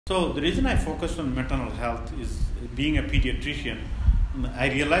So the reason I focused on maternal health is being a pediatrician, I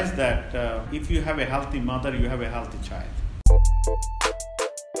realized that if you have a healthy mother, you have a healthy child.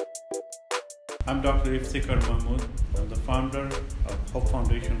 I'm Dr. Iftikher Mahmood. I'm the founder of Hope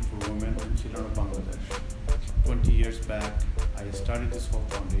Foundation for Women and Children of Bangladesh. 20 years back, I started this Hope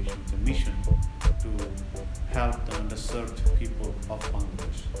Foundation with a mission to help the underserved people of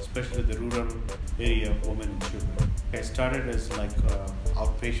Bangladesh, especially the rural area of women and children. I started as like an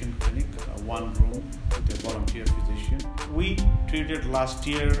outpatient clinic, one room with a volunteer physician. We treated last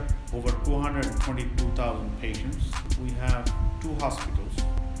year over 222,000 patients. We have 2 hospitals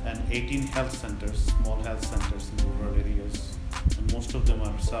and 18 health centers, small health centers in rural areas, and most of them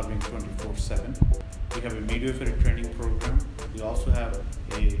are serving 24/7. We have a midwifery training program. We also have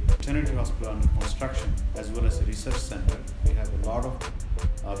a maternity hospital under construction as well as a research center. We have a lot of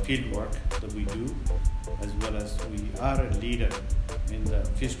field work that we do, as well as we are a leader in the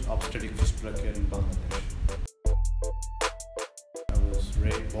obstetric fistula care in Bangladesh. I was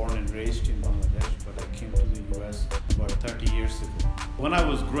born and raised in Bangladesh, but I came to the US about 30 years ago. When I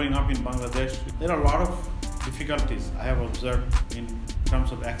was growing up in Bangladesh, there are a lot of difficulties I have observed in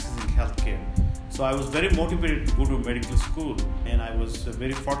terms of accessing healthcare. So I was very motivated to go to medical school, and I was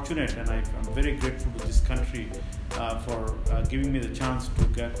very fortunate, and I'm very grateful to this country for giving me the chance to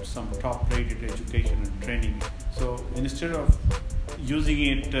get some top-rated education and training. So instead of using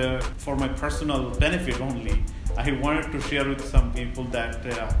it for my personal benefit only, I wanted to share with some people that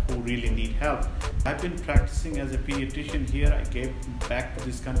who really need help. I've been practicing as a pediatrician here. I gave back to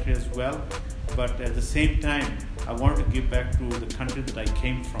this country as well, but at the same time, I wanted to give back to the country that I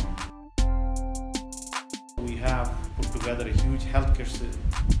came from. We have put together a huge healthcare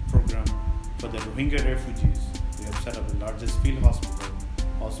program for the Rohingya refugees. We have set up the largest field hospital.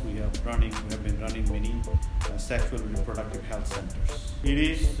 Also, we have been running many sexual and reproductive health centers. It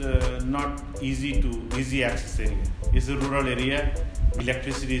is not easy access area. It's a rural area.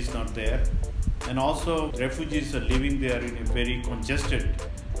 Electricity is not there, and also refugees are living there in a very congested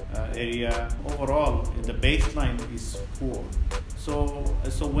area. Overall, the baseline is poor.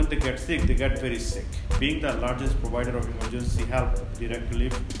 So when they get sick, they get very sick. Being the largest provider of emergency help, direct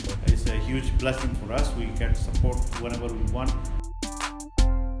relief, is a huge blessing for us. We get support whenever we want.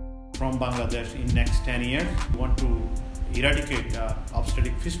 From Bangladesh in next 10 years, we want to eradicate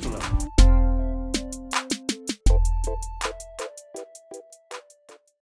obstetric fistula.